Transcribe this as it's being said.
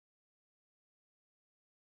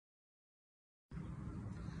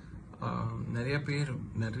நிறைய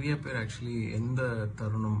பேர் ஆக்சுவலி எந்த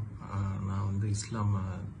தருணம் நான் வந்து இஸ்லாம்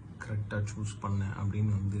கரெக்டாக சூஸ் பண்ணேன்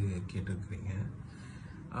அப்படின்னு வந்து கேட்டிருக்கிறீங்க.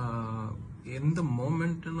 எந்த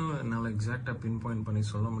மோமெண்ட்டுன்னு என்னால் எக்ஸாக்டாக பின்பாயிண்ட் பண்ணி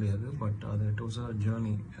சொல்ல முடியாது. பட் அது இட் வாஸ் அ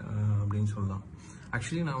ஜேர்னி அப்படின்னு சொல்லலாம்.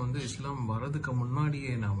 ஆக்சுவலி நான் வந்து இஸ்லாம் வர்றதுக்கு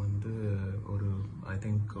முன்னாடியே நான் வந்து ஒரு I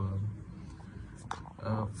think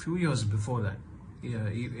few years before that,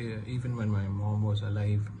 even when my mom was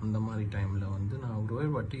alive, அந்த மாதிரி டைமில் வந்து நான் ஒரு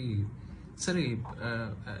வாட்டி சரி,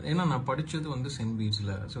 ஏன்னா நான் படித்தது வந்து சென்ட்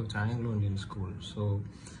பீச்சில், so it's Anglo Indian school. So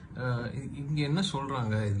இங்கே என்ன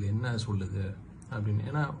சொல்கிறாங்க, இதில் என்ன சொல்லுது அப்படின்னு.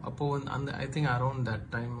 ஏன்னா அப்போது வந்து அந்த I think around that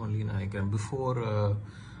time only நினைக்கிறேன், பிஃபோர்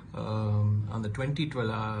அந்த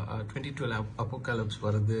 2012 அப்போகாலிப்ஸ்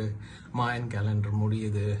வருது, மாயன் கேலண்டர்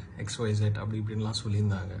முடியுது, XYZ அப்படி இப்படின்லாம்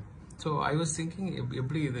சொல்லியிருந்தாங்க. ஸோ ஐ வாஸ் திங்கிங்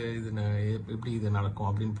எப்படி இது நடக்கும்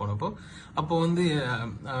அப்படின்னு போனப்போ அப்போ வந்து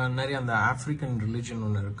நிறைய அந்த ஆஃப்ரிக்கன் ரிலிஜன்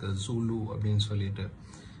ஒன்று இருக்குது, ஜூலு அப்படின்னு சொல்லிட்டு.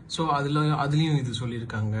 ஸோ அதுலேயும் இது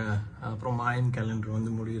சொல்லியிருக்காங்க. அப்புறம் மாயன் கேலண்டர்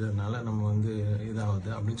வந்து முடிகிறதுனால நம்ம வந்து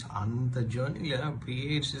இதாகுது அப்படின்னு அந்த ஜேர்னியில் அப்படியே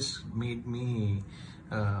it's just made me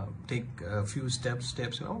take a few steps.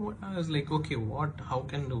 I was like, okay, how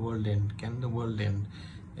can the world end? Can the world end?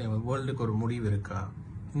 வேர்ல்டுக்கு ஒரு முடிவு இருக்கா?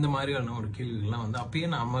 இந்த மாதிரியான ஒரு கேள்விகள்லாம் வந்து அப்பயே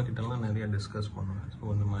நான் அம்மா கிட்டலாம் நிறைய டிஸ்கஸ் பண்ணுவேன். ஸோ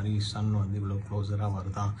இந்த மாதிரி சன் வந்து இவ்வளோ க்ளோஸராக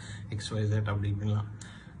வருதான், XYZ அப்படி இப்படின்லாம்.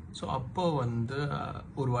 ஸோ அப்போ வந்து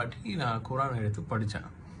ஒரு வாட்டி நான் குரான் எடுத்து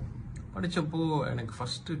படித்தப்போ எனக்கு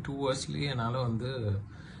ஃபஸ்ட்டு 2 இயர்ஸ்லேயே என்னால் வந்து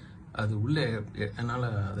அது உள்ளே என்னால்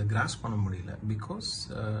அதை கிராஸ் பண்ண முடியல. Because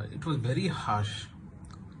it was very harsh.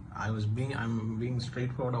 I'm being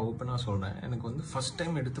straightforward ஓப்பனாக சொல்கிறேன். எனக்கு வந்து ஃபஸ்ட்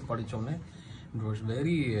டைம் எடுத்து படித்தோன்னே இட் வாஸ்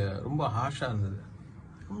வெரி ரொம்ப ஹார்ஷாக இருந்தது.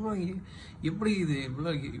 எப்படி இது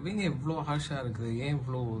இவங்க இவ்வளோ ஹார்ஷாக இருக்குது, ஏன்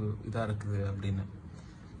இவ்வளோ இதாக இருக்குது அப்படின்னு.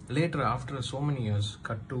 Later after so many years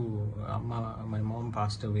cut to my mom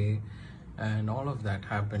passed away and all of that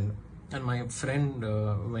happened and my friend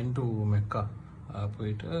went to mecca.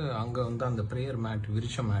 போயிட்டு அங்கே வந்து அந்த ப்ரேயர் மேட்,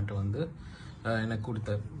 விரிச்ச மேட் வந்து எனக்கு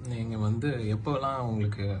கொடுத்த. நீங்கள் வந்து எப்போல்லாம்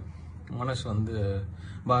உங்களுக்கு மனசு வந்து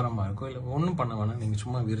பாரமாக இருக்கும், இல்லை ஒன்றும் பண்ண வேணாம், நீங்கள்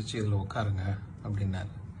சும்மா விரிச்சு இதில் உட்காருங்க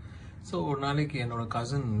அப்படின்னாரு. ஸோ ஒரு நாளைக்கு என்னோட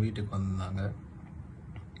கசின் வீட்டுக்கு வந்திருந்தாங்க.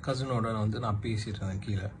 கசினோட வந்து நான் பேசிகிட்டு இருந்தேன்.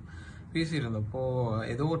 கீழே பேசிகிட்டு இருந்தப்போ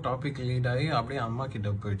ஏதோ ஒரு டாபிக் லீட் ஆகி அப்படியே அம்மா கிட்ட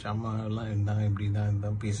போயிடுச்சு. அம்மா எல்லாம் இருந்தாங்க, இப்படி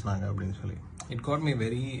தான் பேசினாங்க அப்படின்னு சொல்லி. It got me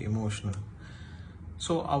very emotional.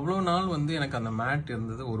 So அவ்வளோ நாள் வந்து எனக்கு அந்த மேட்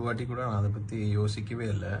இருந்தது, ஒரு வாட்டி கூட நான் அதை பற்றி யோசிக்கவே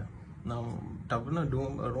இல்லை. நான் டப்புன்னு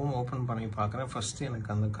ரூம் ஓப்பன் பண்ணி பார்க்குறேன். ஃபஸ்ட்டு எனக்கு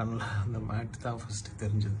அந்த கண்ணில் அந்த மேட் தான் ஃபஸ்ட்டு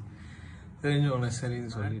தெரிஞ்ச உடனே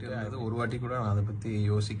சரின்னு சொல்லிட்டு அது ஒரு வாட்டி கூட நான் அதை பற்றி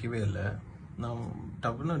யோசிக்கவே இல்லை. நான்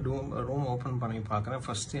டப்புன்னு ரூம் ஓப்பன் பண்ணி பார்க்குறேன்.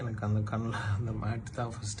 ஃபஸ்ட்டு எனக்கு அந்த கண்ணில் அந்த மேட்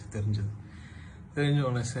தான் ஃபஸ்ட்டு தெரிஞ்ச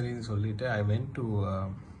உடனே சரின்னு சொல்லிட்டு I went to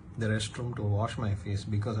the rest room to wash my face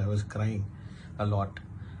because I was crying a lot.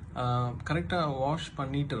 கரெக்டாக வாஷ்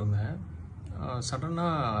பண்ணிகிட்டு இருந்தேன்.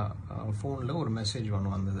 சடனாக ஃபோனில் ஒரு மெசேஜ்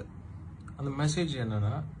ஒன்று வந்தது. அந்த மெசேஜ்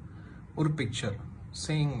என்னென்னா ஒரு பிக்சர்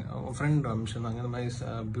சேயிங், ஃப்ரெண்ட் அனுப்பிச்சிருந்தாங்க, இந்த மாதிரி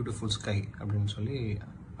பியூட்டிஃபுல் ஸ்கை அப்படின்னு சொல்லி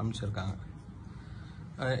அனுப்பிச்சிருக்காங்க.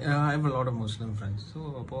 I have a lot of Muslim friends. So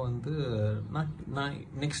அப்போது வந்து நான்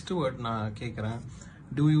நெக்ஸ்ட் வேர்ட் நான் கேட்குறேன்,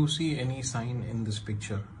 two you see any sign in this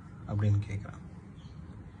picture அப்படின்னு கேட்குறேன்.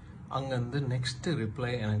 அங்கேருந்து நெக்ஸ்ட்டு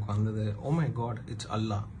ரிப்ளை எனக்கு வந்தது, ஓ மை காட் இட்ஸ்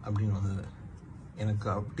அல்லாஹ் அப்படின்னு வந்தது. எனக்கு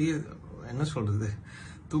அப்படியே என்ன சொல்கிறது,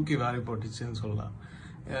 தூக்கி வாரி போட்டுச்சுன்னு சொல்லலாம்.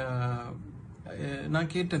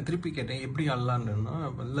 நான் திருப்பி கேட்டேன் எப்படி அல்லான்னு.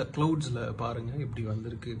 இல்லை, க்ளவுட்ஸில் பாருங்கள் இப்படி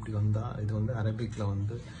வந்திருக்கு, இப்படி வந்தால் இது வந்து அரபிக்கில்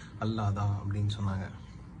வந்து அல்லாஹ் தான் அப்படின்னு சொன்னாங்க.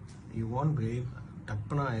 You want believe,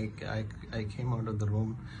 டப்புனா I came out of the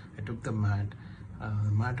room, ஐ டுக் த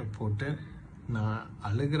மேட்டை போட்டு நான்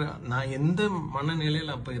அழுகிறேன். நான் எந்த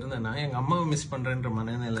மனநிலையில் அப்போ இருந்தேன்னா எங்கள் அம்மாவை மிஸ் பண்ணுறேன்ற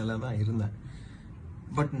மனநிலையில் தான் இருந்தேன்.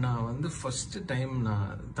 பட் நான் வந்து ஃபஸ்ட்டு டைம் நான்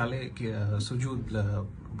தலைக்கு சுஜூத்தில்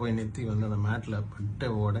போய் நெத்தி வந்து அந்த மேட்டில் பட்ட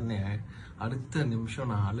உடனே அடுத்த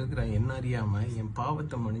நிமிஷம் நான் அழுகிறேன். என்ன அறியாமல் என்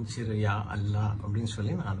பாவத்தை மன்னிச்சிருயா அல்லா அப்படின்னு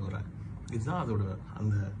சொல்லி நான் அழுகிறேன். இதுதான் அதோட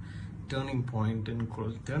அந்த டேர்னிங்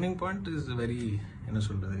பாயிண்ட் இஸ் வெரி என்ன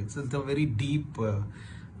சொல்கிறது, இட்ஸ் அ வெரி டீப்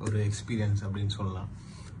ஒரு எக்ஸ்பீரியன்ஸ் அப்படின்னு சொல்லலாம்.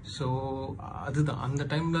 ஸோ அதுதான் அந்த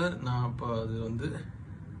டைமில் நான் இப்போ அது வந்து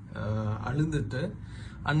அழுதுட்டு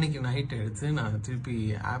அன்னைக்கு நைட் எடுத்து நான் திருப்பி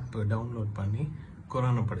ஆப் டவுன்லோட் பண்ணி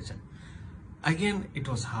குரானை படித்தேன். Again it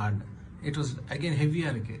was hard, it was again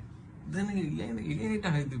ஹெவியாக இருக்குது. தென்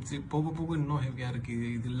ஏன்ட்டா இது போக இன்னும் ஹெவியாக இருக்குது,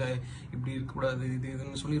 இது இல்லை இப்படி இருக்கக்கூடாது,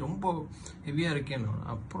 இதுன்னு சொல்லி ரொம்ப ஹெவியாக இருக்கேன்னு.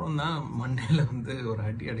 அப்புறம் தான் மண்டேல வந்து ஒரு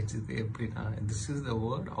அடி அடிச்சது. எப்படின்னா, this is the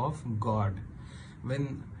word of God. When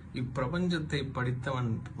இப்பிரபஞ்சத்தை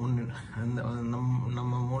படித்தவன் அந்த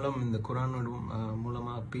நம்ம மூலம் இந்த குரான்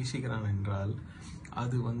மூலமாக பேசுகிறான் என்றால்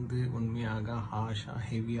அது வந்து உண்மையாக ஹாஷா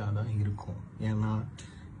ஹெவியாக தான் இருக்கும். ஏன்னா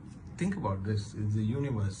think about this, it's the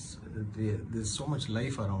universe, there's so much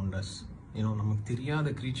life around us, நமக்கு தெரியாத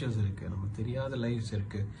creatures இருக்கு, நமக்கு தெரியாத lives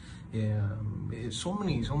இருக்கு, so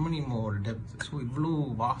many more depth. So இவ்வளோ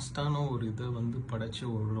வாஸ்டான ஒரு இதை வந்து படைச்சு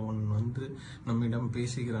ஒருவன் வந்து நம்மிடம்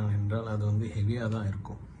பேசுகிறான் என்றால் அது வந்து ஹெவியாக தான்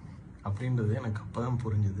இருக்கும் அப்படின்றது எனக்கு அப்போ தான்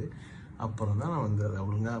புரிஞ்சுது. அப்புறம் தான் நான் வந்து அதை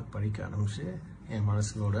ஒழுங்காக படிக்க ஆரம்பிச்சு என்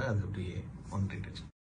மனசுலோட அது அப்படியே ஒன்றிடுச்சு.